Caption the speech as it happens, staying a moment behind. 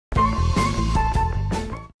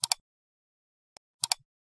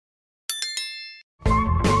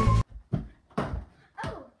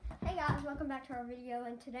guys, welcome back to our video,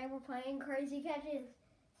 and today we're playing Crazy Catches.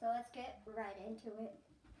 So let's get right into it.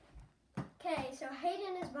 Okay, so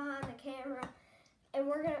Hayden is behind the camera, and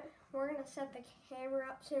we're gonna set the camera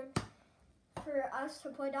up soon for us to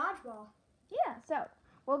play dodgeball. Yeah, so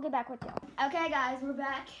we'll get back with you. Okay, guys, we're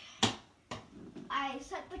back. I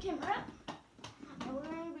set the camera up, and we're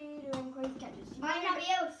gonna be doing Crazy Catches. You might not be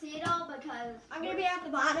able to see it all because I'm gonna be at the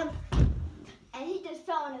bottom, and he just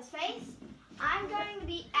fell on his face. I'm going to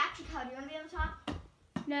be, actually, Kyle, do you want to be on the top?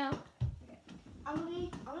 No. Okay. I'm going to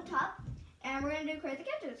be on the top, and we're going to do Crazy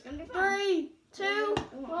Catches. It's going to be fun. 3, 2,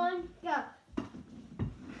 1, go.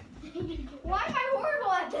 Why am I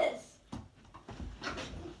horrible at this?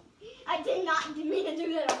 I did not mean to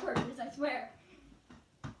do that on purpose, I swear.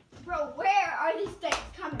 Bro, where are these things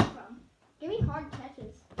coming from? Give me hard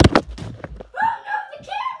catches. Oh no, the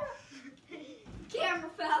camera! Camera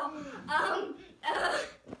fell.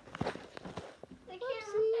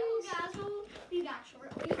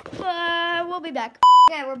 We'll be back.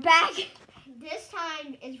 Okay, we're back. This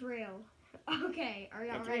time is real. Okay, are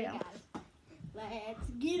y'all ready, real. guys? Let's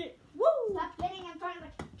get it. Woo! Stop getting in front of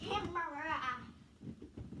the camera.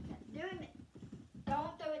 Doing it.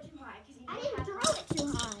 Don't throw it too high. I didn't throw it too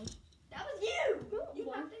high. That was you. You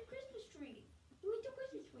got the Christmas tree. You ate the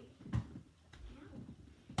Christmas tree.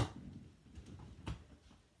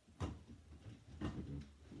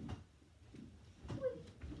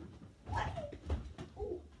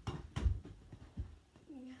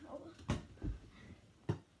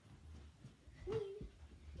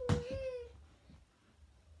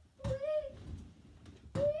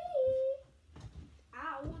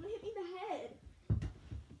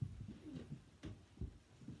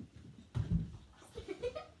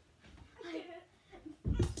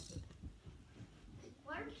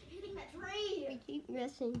 I keep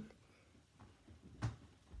missing.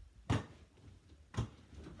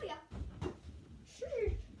 Yeah. Sure.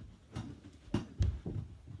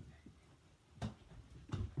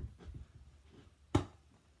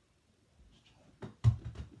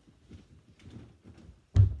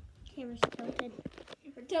 Camera's tilted.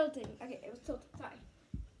 We're tilting. Okay, it was tilted. Sorry.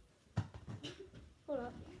 Hold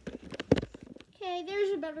up. Okay,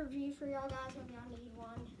 there's a better view for y'all guys if y'all need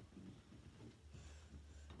one.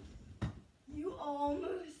 You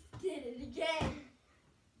almost did it again.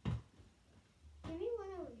 Give me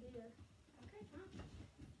one over here. Okay, fine.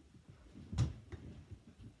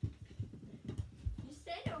 You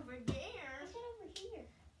said over there. I said over here.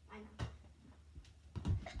 I know.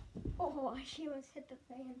 Oh, she almost hit the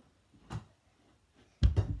fan.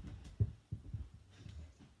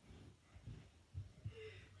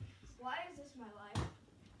 Why is this my life?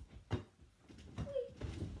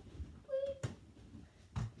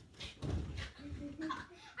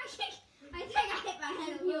 I think I hit my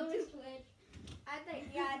head a little too switch. I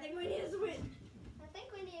think we need a switch. I think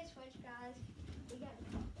we need a switch, guys. We gotta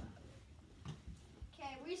fuck up.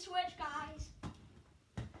 Okay, we switch, guys.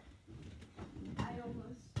 I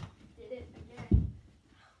almost did it again.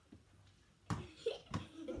 He hit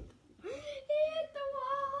the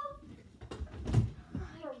wall.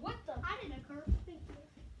 Or what the? I didn't occur.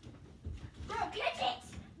 Bro, catch it!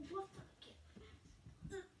 What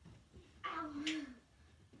the? Ow.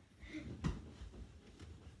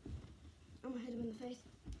 I'm gonna hit him in the face.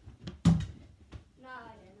 No, I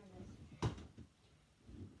didn't.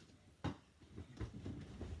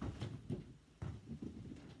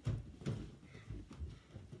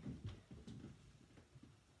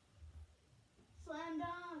 Slam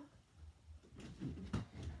dunk.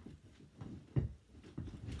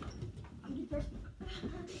 I'm the first.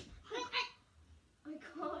 I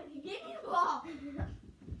caught. You gave me the ball.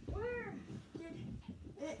 Where?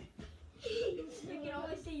 You can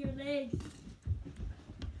always see your legs.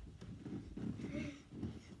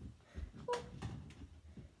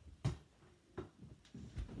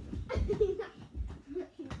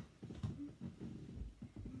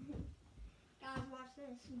 Guys, watch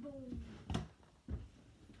this. Boom.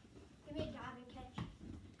 Give me a diving catch.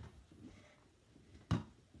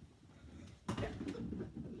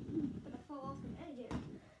 But I fall off the edge again.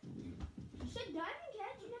 You said diving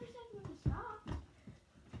catch. You never said when to stop.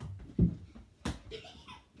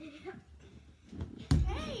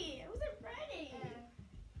 Hey, I wasn't ready.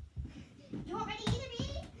 You weren't ready either, B?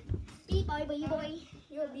 B-boy, B-boy.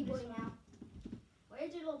 You're a B-boy now.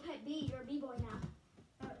 Where's your little pet B? You're a B-boy now.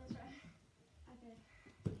 Oh, that's right. Okay.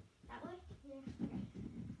 That way? Yeah. Okay.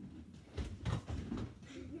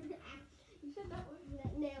 You said that way.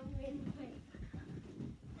 That nailed me in the face.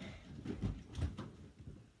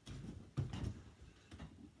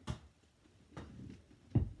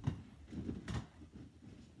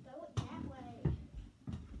 Throw it that way.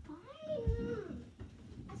 Fine.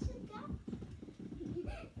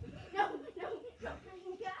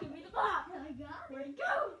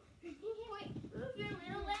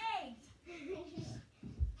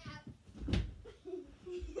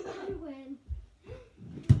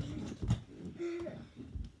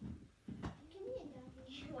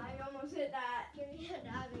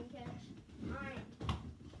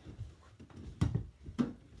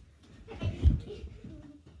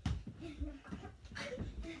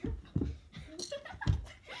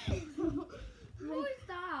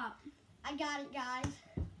 got it, guys.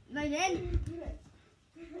 I did.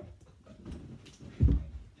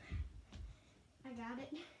 I got it.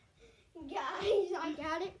 Guys, I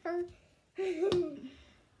got it first. I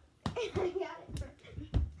got it first.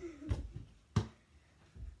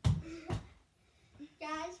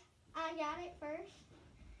 Guys, I got it first.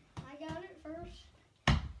 I got it first.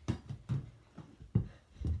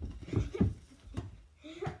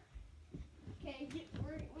 Okay,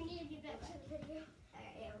 we need to get back to the video.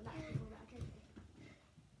 Yeah, we're back.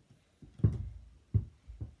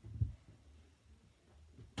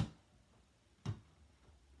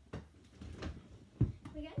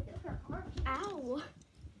 We gotta go for a car. Ow.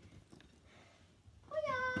 Oh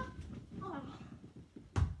yeah. Oh.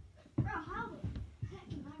 Bro, how the heck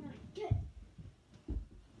am I gonna get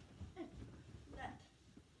that?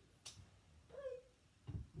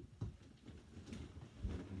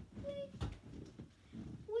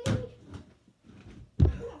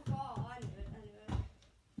 I'm gonna fall. I knew it.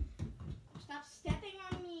 Stop stepping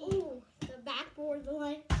on me. Ooh, the backboard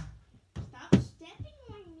boy. Stop stepping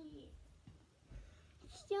on me.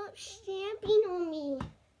 Stop stamping on me.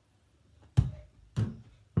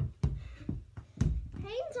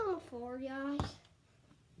 Hands on the floor, guys.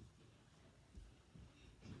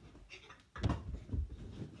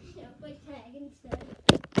 Yeah, play tag instead.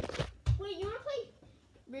 Wait, you wanna play?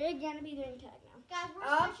 We're gonna be doing tag now. Guys,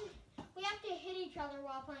 we have to hit each other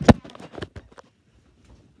while playing tag.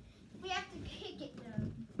 We have to kick it though.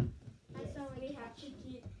 That's all we have to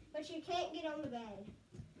do. But you can't get on the bed.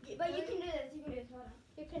 Yeah, but you can do this. You can do this. Hold on.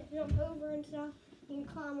 You can jump over and stuff. You can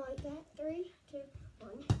climb like that. 3, 2,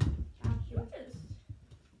 1. You're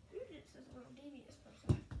just a little devious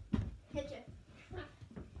person. Hit you.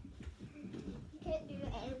 You can't do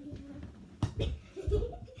that every time.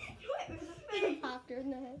 Wait, Popped her in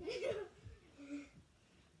the head.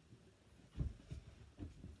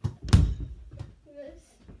 This.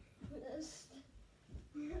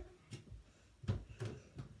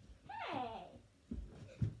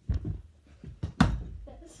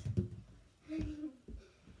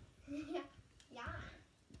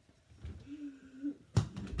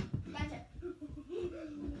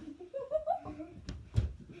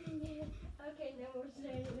 Okay, now we're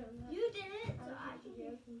standing on that. You did it, so I can do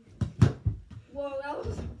it. Whoa, that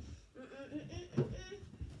was.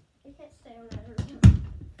 You can't stay on that every time.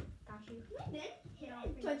 Got you. You didn't. He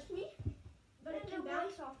didn't touch me. But it can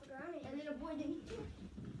bounce off the ground. And little boy didn't.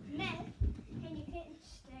 Meth. And you can't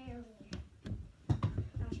stay over there.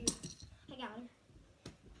 Got you. I got her.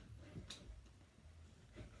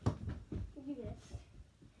 Do this.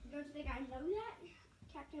 Don't you think I know that?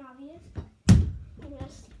 Captain Obvious.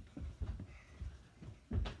 Yes.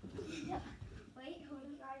 Wait, hold on,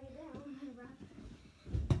 gotta get down.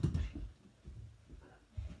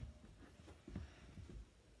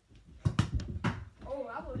 Oh,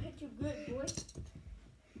 I will hit you good, boy.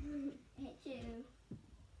 Hit you.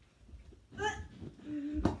 Got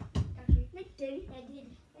you. I did. I did.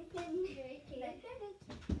 I did.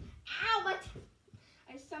 Ow, what?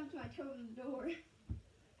 I stumped my toe in the door.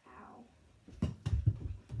 Ow.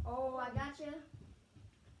 Oh, I got you.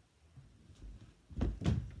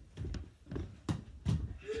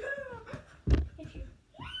 Hit you.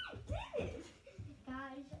 I did it.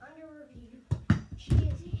 Guys, under review. She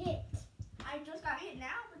is hit. I just got hit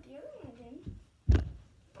now, but the other one didn't.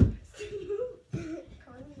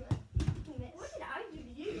 What did I do to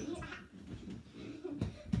you?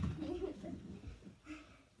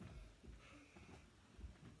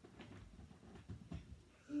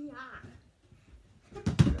 Yeah.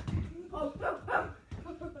 Oh, oh, oh.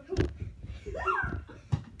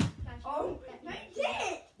 Oh, no, it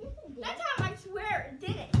didn't. That time I swear it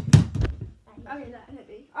didn't. Okay, that hit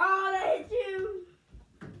me. Oh, that hit you.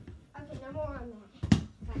 Okay, no more on that.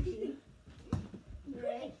 Got you.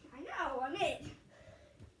 Right? I know, I'm it.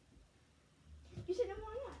 You said no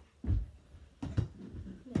more on that.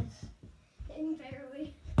 Miss. And barely.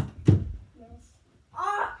 Miss.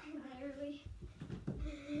 Ah! Barely.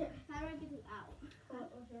 How do I get it out? What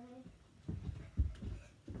was your name?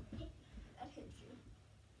 That hit you.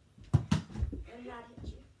 And that hit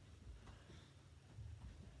you.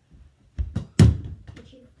 Hit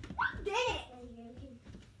you. Dang it!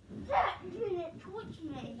 That didn't touch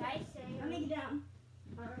me. Nice saying. Let me get down.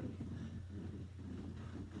 Arm.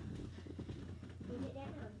 Bring it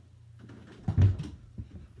down.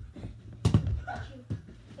 Hit you.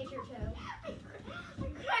 Hit your toe. I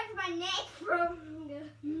cracked my neck from.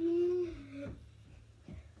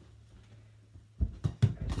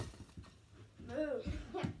 Move.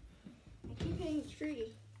 I keep hitting the tree.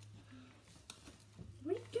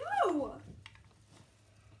 Where'd it go?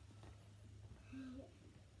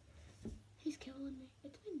 He's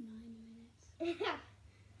Weird.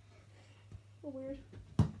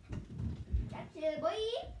 That's it, boy.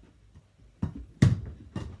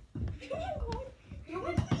 You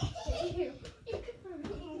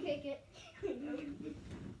can kick it.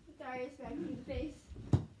 Sorry, it's back in the face.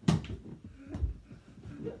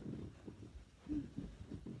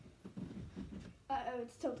 Uh-oh,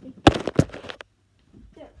 it's tilting.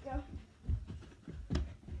 There we go.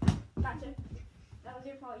 Gotcha. That was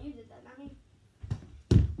your fault. You did that, not me.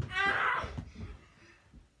 Ah!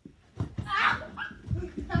 Ah!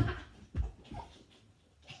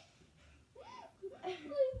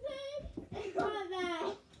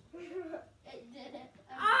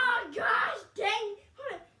 Oh gosh, dang!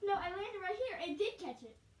 Hold on. No, I landed right here. It did catch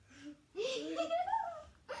it. I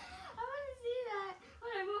want to see that.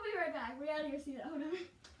 Hold on, we'll be right back. We gotta go see that. Hold on.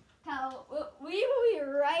 Kyle, we will be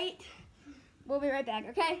right. We'll be right back.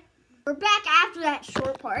 Okay. We're back after that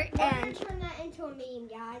short part, We're and gonna turn that into a meme,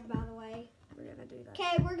 guys. By the way. we're gonna do that.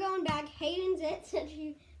 Okay, we're going back. Hayden's it since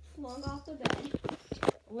she flung off the bed.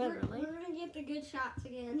 Literally. We're gonna get the good shots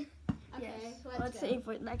again. Okay, Yes. let's see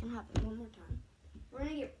go. if that can happen one more time. We're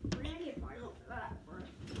gonna get viral for that.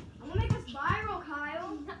 I'm gonna make us viral,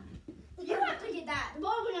 Kyle. You have to get that. The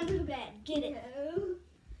ball went under the bed. Get it. No.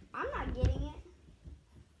 I'm not getting it.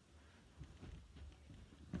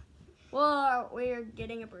 Well, we're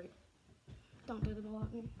getting a break. Don't do the ball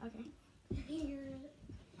at me. Okay.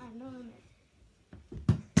 I know I'm it.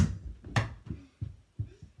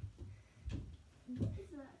 What is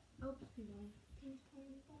that? Oh,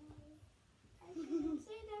 I can't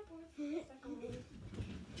say that word for a second.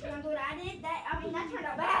 Remember what I did? That turned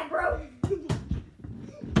out bad, bro.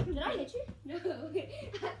 Did I hit you? No.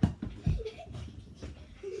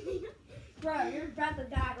 Bro, you're about to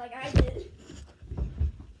die like I did.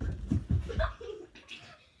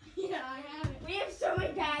 Yeah, I have it. We have so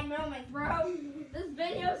many bad moments, bro. This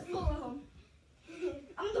video's full of them.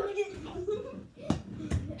 I'm doing it.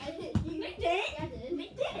 I did. We did it. I did. We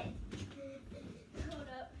did it. Hold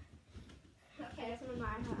up. Okay, that's one of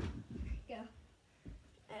mine, huh? Go.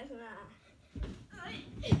 That's mine.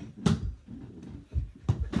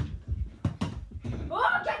 Oh,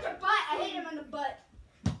 catch your butt! I hit him in the butt.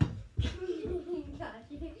 Gosh,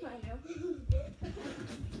 you think I know.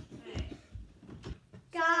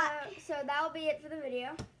 So that will be it for the video.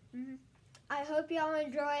 I hope y'all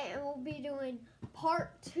enjoy it, and we'll be doing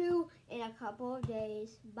part 2 in a couple of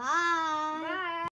days. Bye. Bye.